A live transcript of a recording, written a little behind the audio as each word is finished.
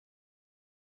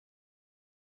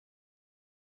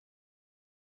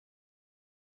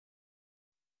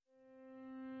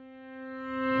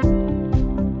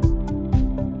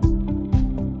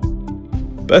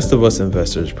Best of Us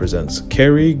Investors presents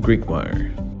Carrie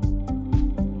Griegmeier.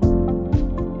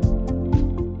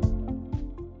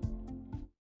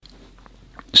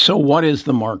 So what is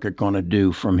the market going to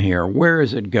do from here? Where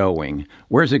is it going?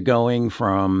 Where's it going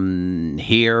from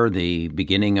here, the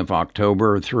beginning of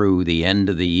October, through the end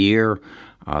of the year,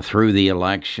 through the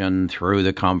election, through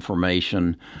the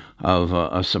confirmation of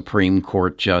a Supreme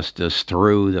Court justice,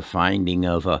 through the finding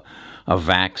of a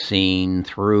vaccine,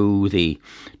 through the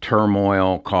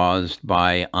turmoil caused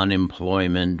by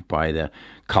unemployment, by the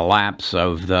collapse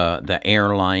of the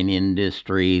airline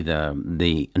industry,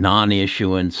 the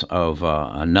non-issuance of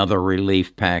another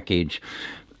relief package.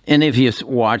 And if you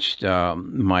watched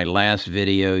my last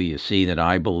video, you see that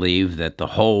I believe that the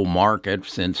whole market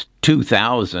since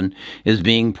 2000 is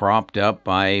being propped up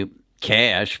by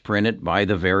cash printed by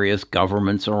the various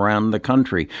governments around the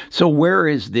country. So where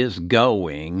is this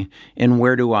going, and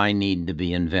where do I need to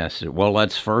be invested? Well,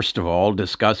 let's first of all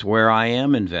discuss where I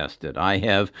am invested. I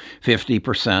have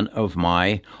 50% of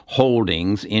my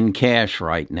holdings in cash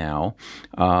right now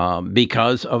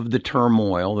because of the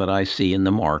turmoil that I see in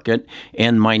the market,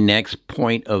 and my next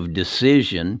point of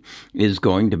decision is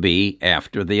going to be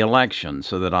after the election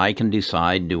so that I can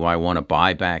decide, do I want to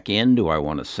buy back in? Do I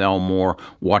want to sell more?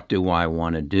 What do I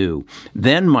want to do?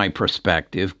 Then my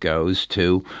perspective goes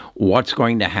to what's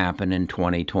going to happen in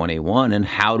 2021 and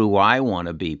how do I want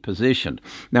to be positioned.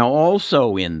 Now,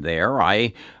 also in there,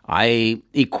 I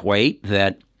equate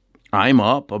that I'm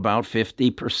up about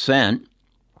 50%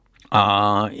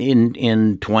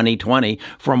 in 2020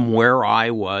 from where I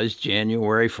was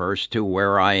January 1st to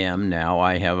where I am now.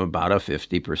 I have about a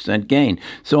 50% gain.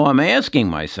 So I'm asking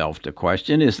myself the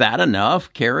question, is that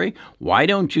enough, Carrie? Why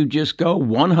don't you just go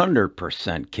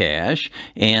 100% cash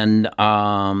and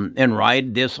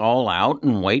ride this all out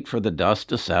and wait for the dust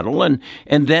to settle and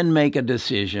then make a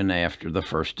decision after the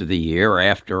first of the year,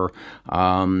 after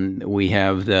we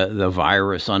have the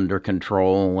virus under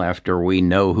control, after we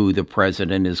know who the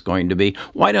president is going to be?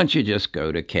 Why don't you just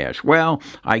go to cash? Well,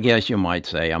 I guess you might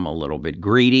say I'm a little bit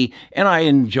greedy, and I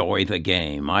enjoy the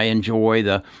game. I enjoy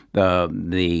the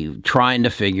trying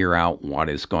to figure out what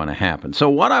is going to happen. So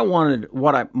what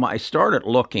I started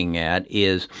looking at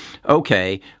is,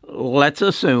 okay, let's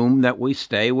assume that we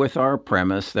stay with our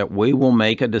premise that we will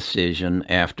make a decision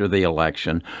after the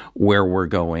election where we're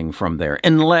going from there,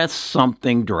 unless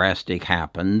something drastic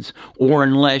happens or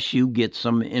unless you get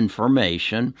some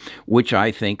information, which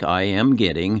I think I am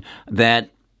getting, that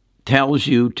tells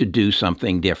you to do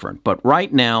something different. But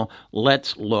right now,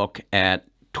 let's look at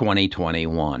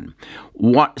 2021.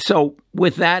 So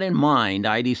with that in mind,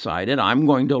 I decided I'm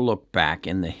going to look back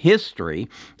in the history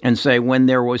and say when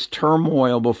there was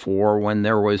turmoil before, when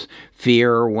there was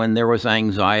fear, when there was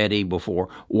anxiety before,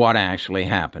 what actually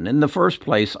happened. And the first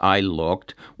place I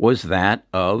looked was that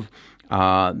of the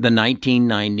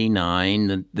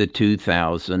 1999, the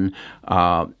 2000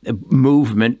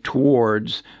 movement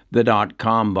towards the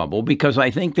dot-com bubble, because I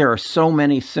think there are so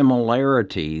many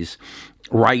similarities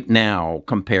right now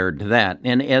compared to that.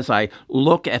 And as I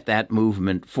look at that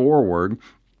movement forward,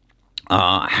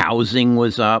 housing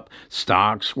was up,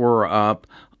 stocks were up,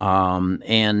 so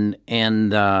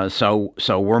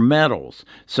were metals.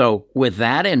 So with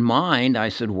that in mind, I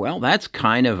said, well, that's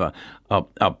kind of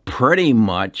a pretty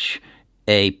much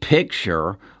a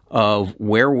picture of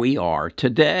where we are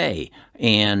today,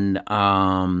 and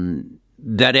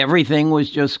that everything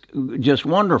was just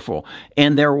wonderful.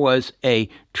 And there was a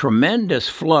tremendous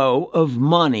flow of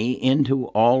money into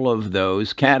all of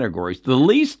those categories, the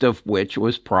least of which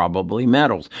was probably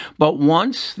metals. But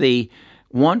once the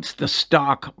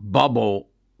stock bubble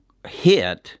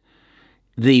hit,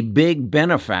 the big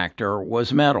benefactor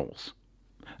was metals.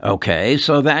 Okay,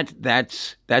 so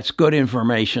that's good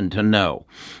information to know.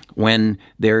 When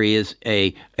there is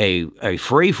a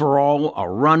free-for-all, a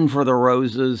run for the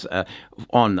roses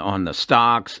on the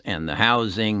stocks and the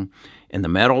housing, and the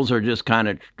metals are just kind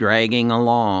of dragging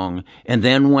along, and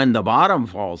then when the bottom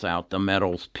falls out, the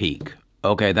metals peak.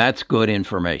 Okay, that's good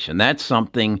information. That's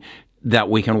something that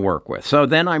we can work with. So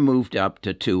then I moved up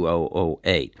to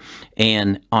 2008,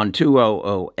 and on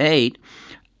 2008,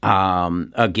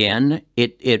 again,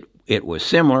 it was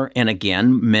similar, and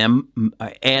again,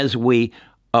 as we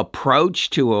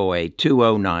approached 2008,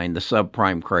 2009, the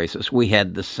subprime crisis, we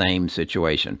had the same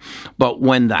situation. But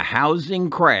when the housing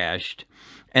crashed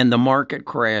and the market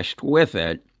crashed with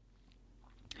it,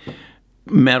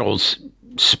 metals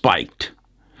spiked.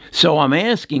 So I'm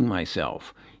asking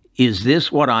myself, is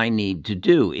this what I need to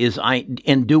do?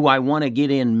 Do I want to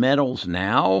get in metals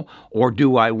now, or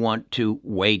do I want to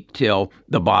wait till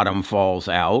the bottom falls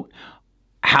out?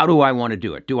 how do I want to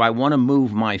do it? Do I want to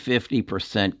move my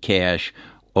 50% cash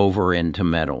over into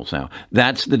metals now?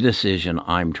 That's the decision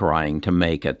I'm trying to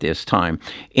make at this time.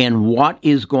 And what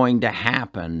is going to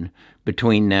happen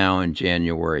between now and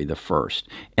January the 1st?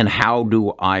 And how do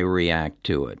I react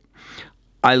to it?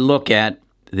 I look at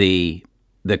the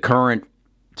current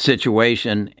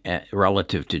situation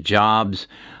relative to jobs.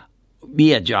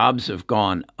 Yeah, jobs have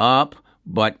gone up,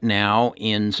 but now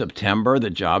in September, the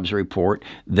jobs report,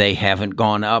 they haven't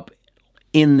gone up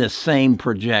in the same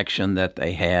projection that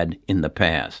they had in the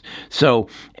past. So,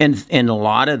 and a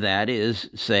lot of that is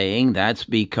saying that's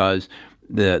because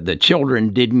the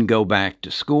children didn't go back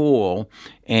to school,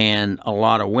 and a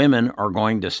lot of women are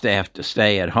going to have to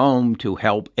stay at home to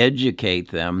help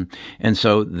educate them, and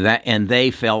so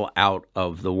they fell out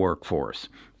of the workforce.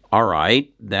 All right,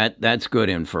 that's good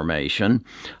information.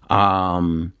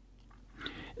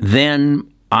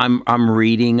 Then I'm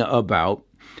reading about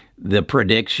the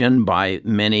prediction by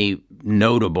many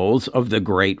notables of the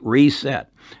Great Reset,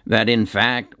 that in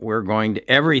fact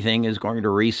everything is going to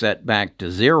reset back to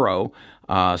zero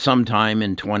sometime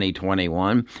in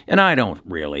 2021, and I don't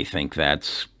really think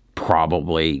that's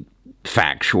probably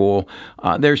factual.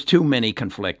 There's too many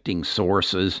conflicting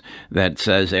sources that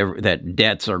says that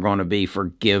debts are going to be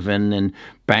forgiven and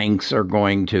banks are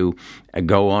going to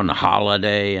go on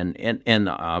holiday and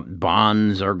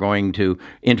bonds are going to,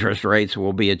 interest rates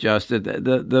will be adjusted.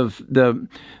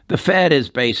 The Fed has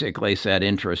basically said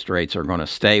interest rates are going to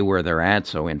stay where they're at,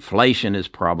 so inflation is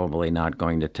probably not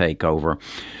going to take over.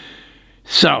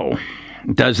 So,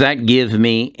 does that give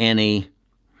me any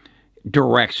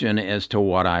direction as to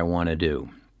what I want to do?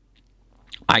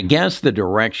 I guess the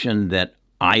direction that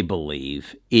I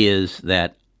believe is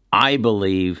that I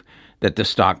believe that the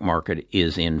stock market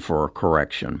is in for a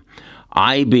correction.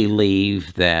 I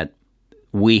believe that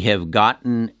we have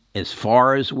gotten as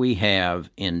far as we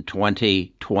have in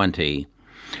 2020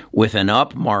 with an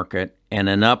up market and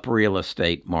an up real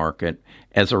estate market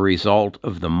as a result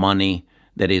of the money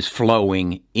that is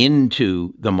flowing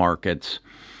into the markets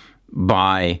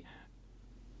by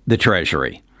the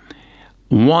Treasury.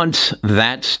 Once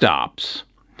that stops,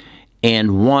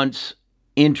 and once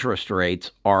interest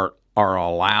rates are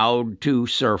allowed to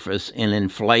surface and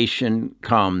inflation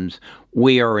comes,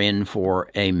 we are in for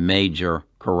a major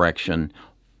correction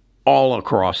all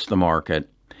across the market,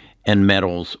 and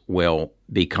metals will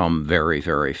become very,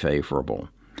 very favorable.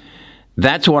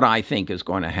 That's what I think is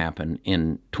going to happen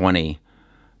in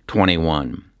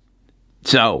 2021.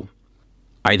 So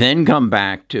I then come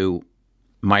back to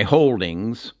my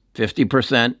holdings.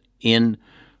 50% in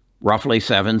roughly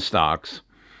 7 stocks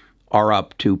are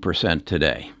up 2%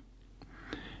 today.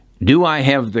 Do I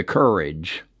have the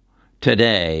courage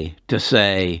today to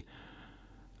say,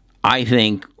 I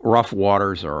think rough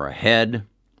waters are ahead?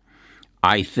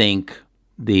 I think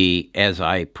as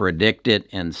I predicted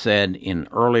and said in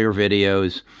earlier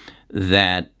videos,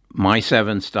 that my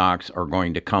 7 stocks are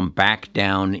going to come back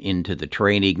down into the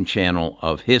trading channel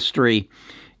of history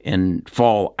and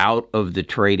fall out of the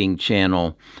trading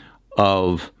channel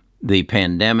of the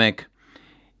pandemic,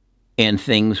 and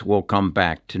things will come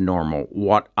back to normal.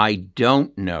 What I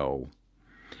don't know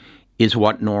is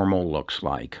what normal looks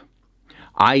like.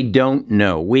 I don't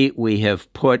know. We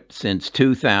have put, since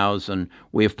 2000,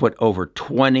 we have put over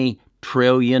 $20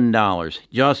 trillion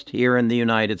just here in the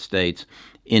United States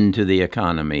into the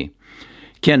economy.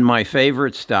 Ken, my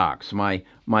favorite stocks, my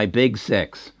big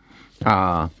 6,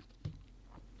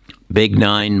 Big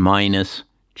 9 minus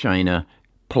China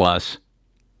plus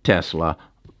Tesla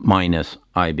minus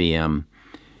IBM.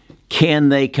 Can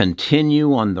they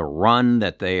continue on the run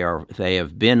that they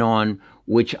have been on,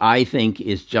 which I think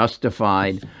is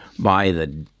justified by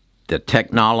the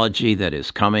technology that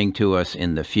is coming to us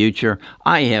in the future?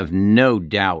 I have no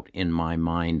doubt in my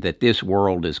mind that this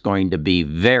world is going to be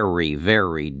very,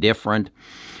 very different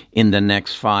in the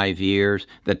next 5 years.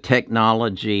 The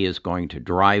technology is going to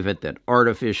drive it, that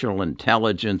artificial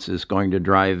intelligence is going to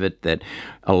drive it, that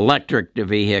electric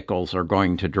vehicles are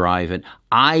going to drive it.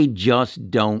 I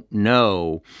just don't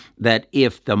know that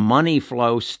if the money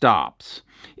flow stops,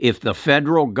 if the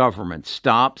federal government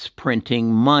stops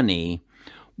printing money,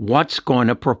 what's going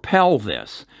to propel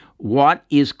this?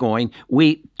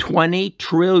 $20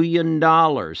 trillion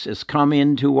has come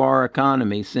into our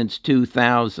economy since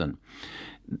 2000.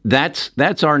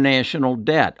 That's our national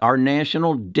debt. Our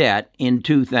national debt in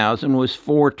 2000 was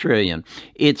 $4 trillion.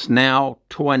 It's now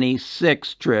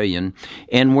 $26 trillion,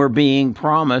 and we're being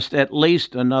promised at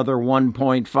least another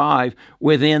 1.5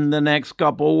 within the next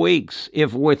couple weeks,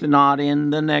 if with not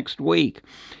in the next week.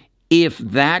 If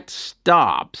that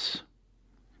stops,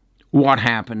 what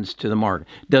happens to the market.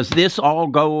 Does this all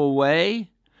go away?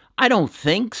 I don't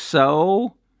think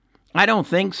so.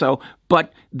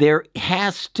 But there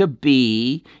has to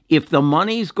be, if the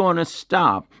money's going to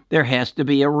stop, there has to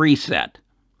be a reset.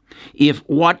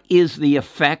 What is the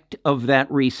effect of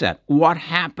that reset? What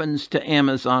happens to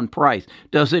Amazon price?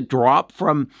 Does it drop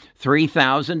from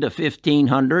 3,000 to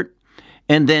 1,500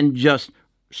 and then just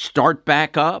start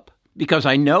back up? Because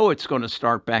I know it's going to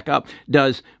start back up.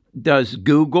 Does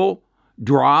Google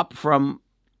drop from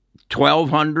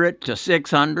 1,200 to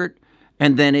 600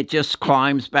 and then it just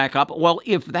climbs back up? Well,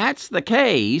 if that's the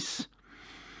case,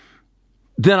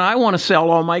 then I want to sell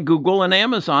all my Google and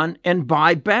Amazon and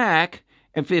buy back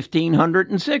at 1,500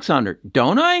 and 600,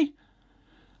 don't I?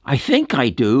 I think I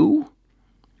do.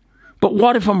 But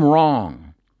what if I'm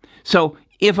wrong? So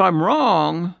if I'm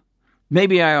wrong,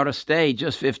 maybe I ought to stay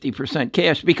just 50%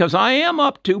 cash, because I am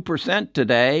up 2%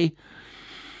 today.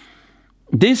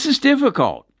 This is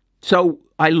difficult. So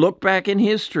I look back in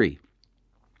history.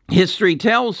 History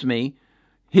tells me,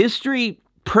 history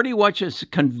pretty much has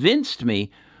convinced me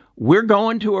we're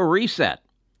going to a reset.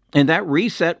 And that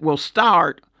reset will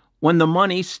start when the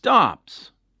money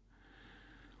stops.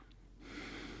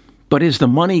 But is the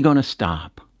money going to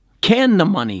stop? Can the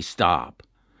money stop?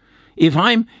 If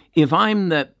I'm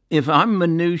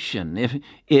Mnuchin,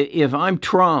 if I'm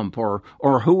Trump or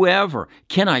whoever,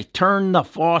 can I turn the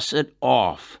faucet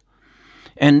off?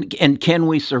 And can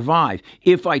we survive?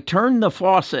 If I turn the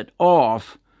faucet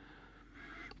off,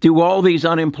 do all these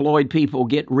unemployed people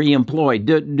get reemployed?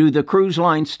 Do the cruise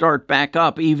lines start back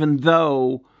up even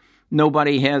though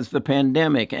nobody has the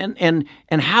pandemic? And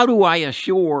how do I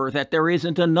assure that there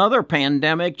isn't another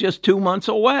pandemic just 2 months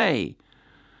away?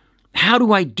 How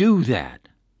do I do that?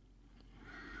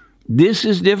 This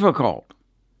is difficult.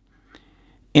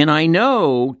 And I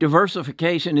know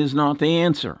diversification is not the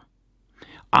answer.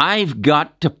 I've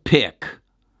got to pick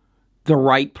the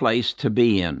right place to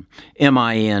be in. Am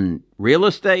I in real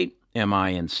estate? Am I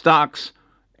in stocks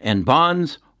and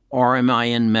bonds? Or am I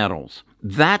in metals?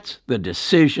 That's the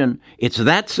decision. It's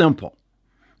that simple.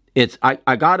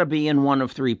 I got to be in one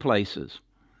of three places.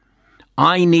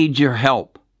 I need your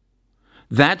help.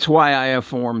 That's why I have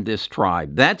formed this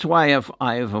tribe. That's why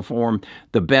I have formed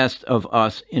the Best of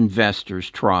Us Investors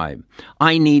tribe.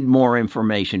 I need more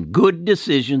information. Good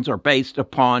decisions are based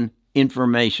upon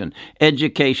information,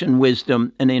 education,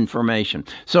 wisdom, and information.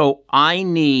 So I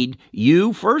need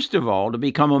you, first of all, to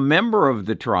become a member of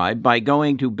the tribe by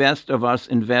going to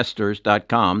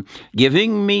bestofusinvestors.com,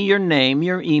 giving me your name,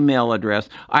 your email address.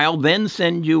 I'll then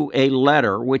send you a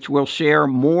letter which will share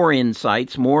more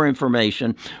insights, more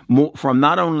information from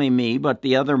not only me, but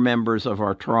the other members of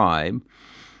our tribe.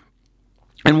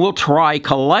 And we'll try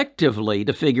collectively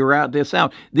to figure out this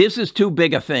out. This is too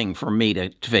big a thing for me to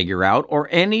figure out, or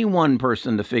any one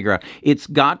person to figure out. It's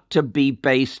got to be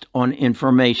based on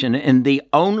information. And the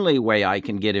only way I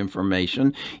can get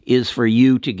information is for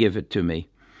you to give it to me,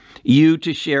 you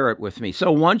to share it with me.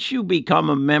 So once you become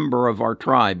a member of our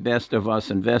tribe, Best of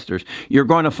Us Investors, you're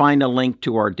going to find a link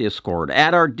to our Discord.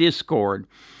 At our Discord,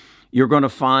 you're going to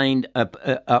find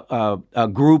a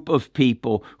group of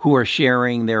people who are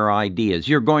sharing their ideas.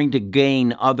 You're going to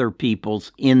gain other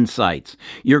people's insights.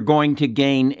 You're going to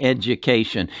gain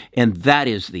education. And that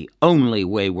is the only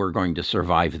way we're going to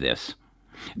survive this.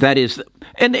 That is,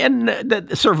 and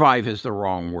survive is the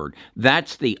wrong word.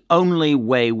 That's the only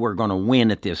way we're going to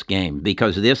win at this game,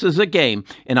 because this is a game,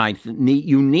 and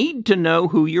you need to know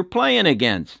who you're playing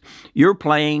against. You're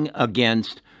playing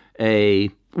against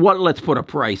let's put a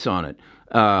price on it.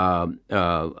 A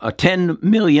 $10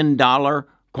 million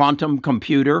quantum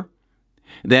computer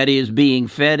that is being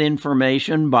fed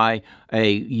information by a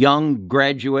young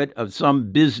graduate of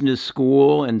some business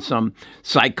school and some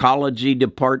psychology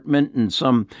department and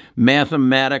some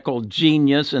mathematical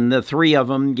genius, and the three of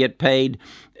them get paid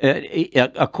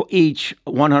each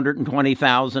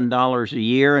 $120,000 a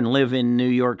year and live in New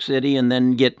York City and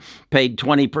then get paid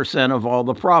 20% of all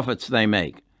the profits they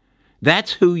make.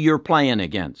 That's who you're playing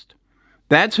against.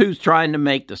 That's who's trying to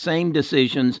make the same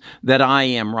decisions that I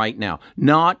am right now.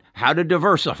 Not how to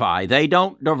diversify. They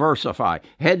don't diversify.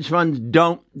 Hedge funds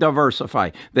don't diversify.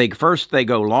 First, they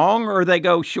go long or they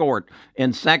go short.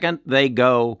 And second, they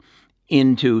go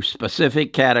into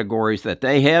specific categories that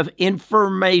they have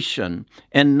information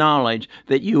and knowledge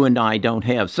that you and I don't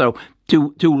have. So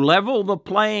to level the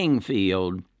playing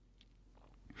field,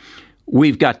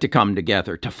 we've got to come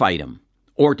together to fight them.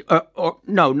 Or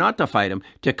no, not to fight them,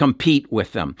 to compete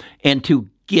with them and to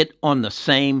get on the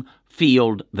same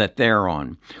field that they're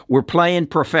on. We're playing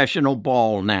professional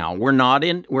ball now. We're not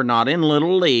in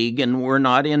little league, and we're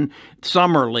not in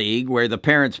summer league where the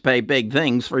parents pay big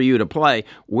things for you to play.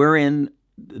 We're in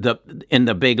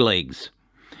the big leagues.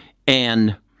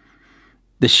 And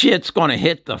the shit's going to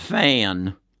hit the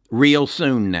fan real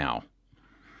soon now.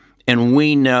 And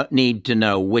we need to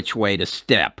know which way to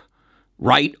step,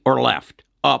 right or left,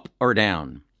 up or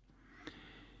down.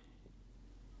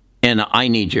 And I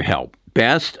need your help.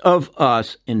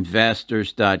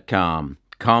 BestOfUsInvestors.com.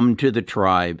 Come to the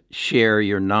tribe, share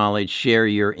your knowledge, share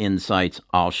your insights.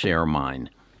 I'll share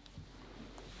mine.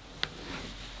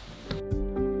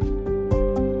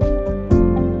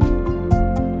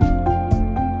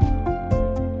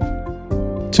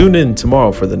 Tune in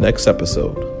tomorrow for the next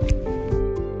episode.